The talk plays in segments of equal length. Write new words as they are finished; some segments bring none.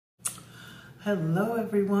Hello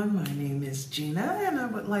everyone, my name is Gina and I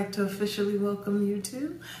would like to officially welcome you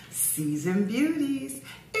to Season Beauties.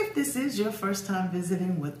 If this is your first time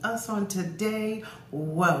visiting with us on today,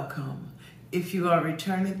 welcome. If you are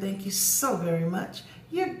returning, thank you so very much.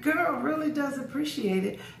 Your girl really does appreciate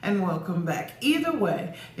it, and welcome back. Either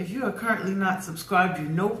way, if you are currently not subscribed, you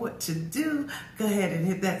know what to do. Go ahead and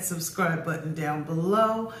hit that subscribe button down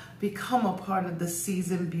below. Become a part of the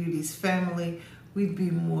Season Beauties family. We'd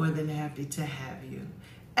be more than happy to have you.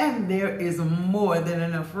 And there is more than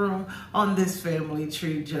enough room on this family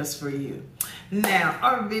tree just for you. Now,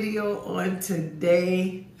 our video on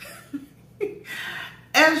today,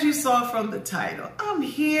 as you saw from the title, I'm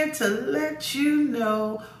here to let you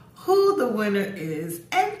know who the winner is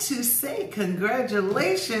and to say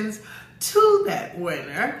congratulations to that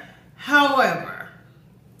winner. However,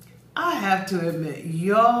 I have to admit,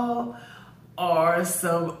 y'all are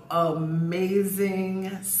some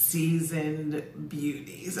amazing seasoned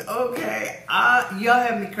beauties, okay? Y'all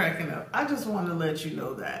have me cracking up. I just want to let you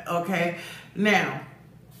know that, okay? Now,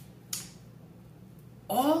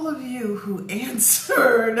 all of you who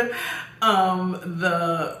answered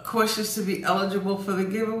the questions to be eligible for the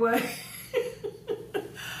giveaway,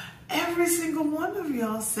 every single one of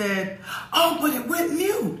y'all said, oh, but it went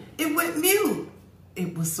mute. It went mute.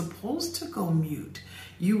 It was supposed to go mute.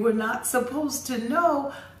 You were not supposed to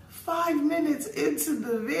know 5 minutes into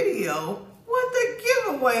the video what the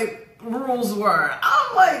giveaway rules were.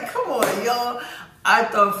 I'm like, come on, y'all. I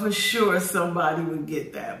thought for sure somebody would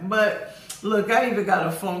get that. But look, I even got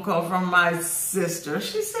a phone call from my sister.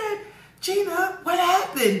 She said, Gina, what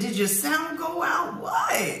happened? Did your sound go out?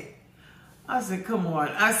 What? I said, come on.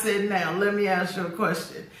 I said, now, let me ask you a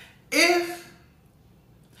question. If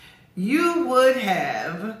you would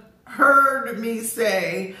have heard me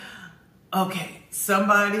say, okay,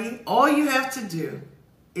 somebody, all you have to do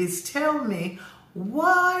is tell me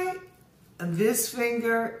why this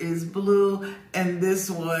finger is blue and this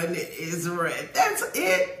one is red. That's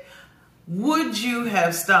it. Would you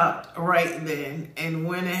have stopped right then and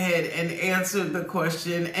went ahead and answered the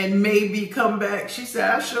question and maybe come back? She said,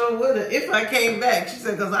 I sure would have if I came back. She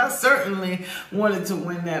said, because I certainly wanted to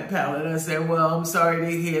win that pallet. I said, well, I'm sorry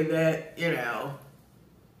to hear that, you know,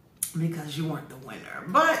 because you weren't the winner,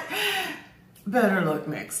 but better luck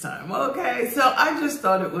next time, okay? So I just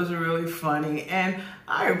thought it was really funny, and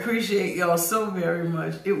I appreciate y'all so very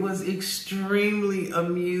much. It was extremely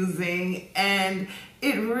amusing, and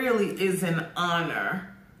it really is an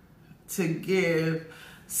honor to give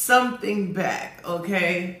something back,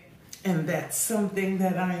 okay? And that something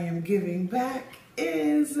that I am giving back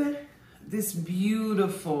is this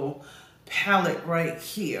beautiful palette right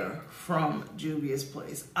here from Juvia's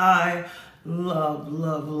Place. I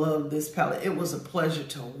love this palette. It was a pleasure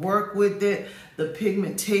to work with it. The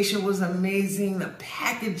pigmentation was amazing. The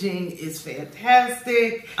packaging is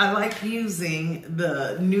fantastic. I like using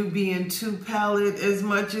the Nubian 2 palette as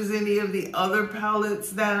much as any of the other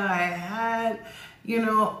palettes that I had. You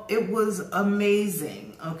know, it was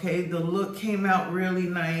amazing. Okay, the look came out really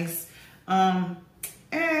nice.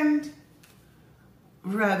 And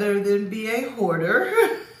rather than be a hoarder,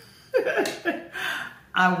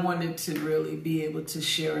 I wanted to really be able to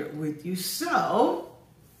share it with you. So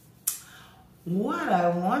what I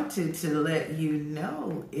wanted to let you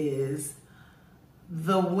know is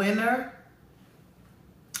the winner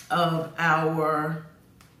of our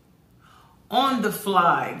on the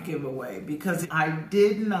fly giveaway, because I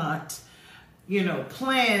did not, you know,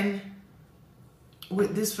 plan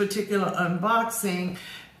with this particular unboxing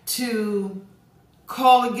to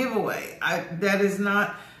call a giveaway. That is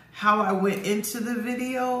not how I went into the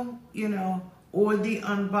video, you know, or the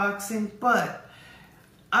unboxing, but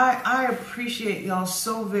I appreciate y'all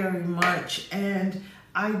so very much, and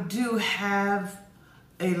I do have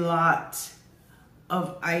a lot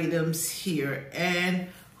of items here, and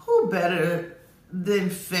who better than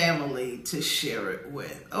family to share it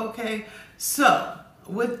with, okay? So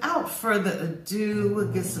without further ado,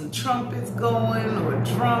 we'll get some trumpets going or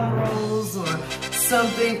drum rolls or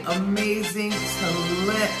something amazing to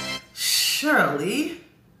let Shirley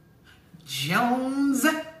Jones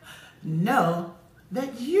know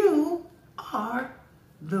that you are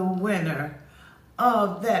the winner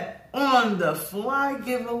of that on the fly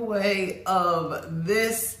giveaway of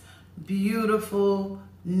this beautiful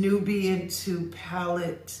Nubian 2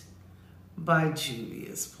 palette by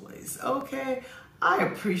Juvia's Place, okay? I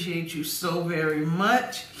appreciate you so very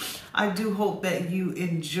much. I do hope that you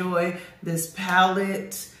enjoy this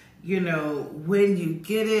palette. you know, when you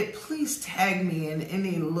get it, please tag me in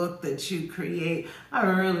any look that you create. I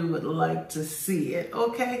really would like to see it,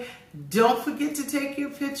 okay? Don't forget to take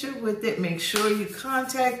your picture with it. Make sure you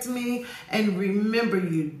contact me. And remember,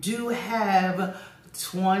 you do have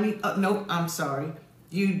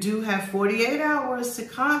you do have 48 hours to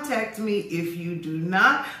contact me. If you do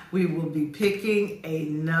not, we will be picking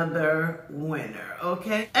another winner,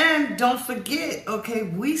 okay? And don't forget, okay,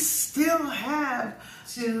 we still have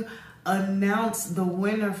to announce the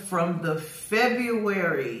winner from the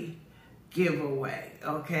February giveaway,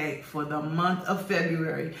 okay, for the month of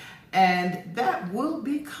February. And that will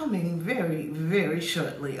be coming very, very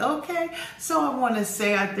shortly, okay? So I want to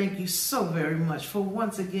say I thank you so very much for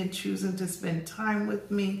once again choosing to spend time with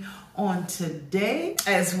me on today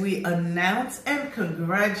as we announce and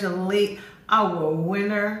congratulate our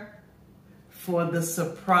winner for the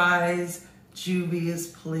Surprise Juvia's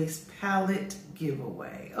Place palette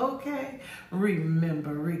giveaway, okay?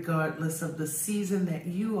 Remember, regardless of the season that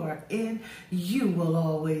you are in, you will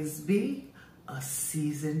always be a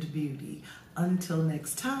seasoned beauty. Until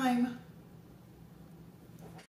next time.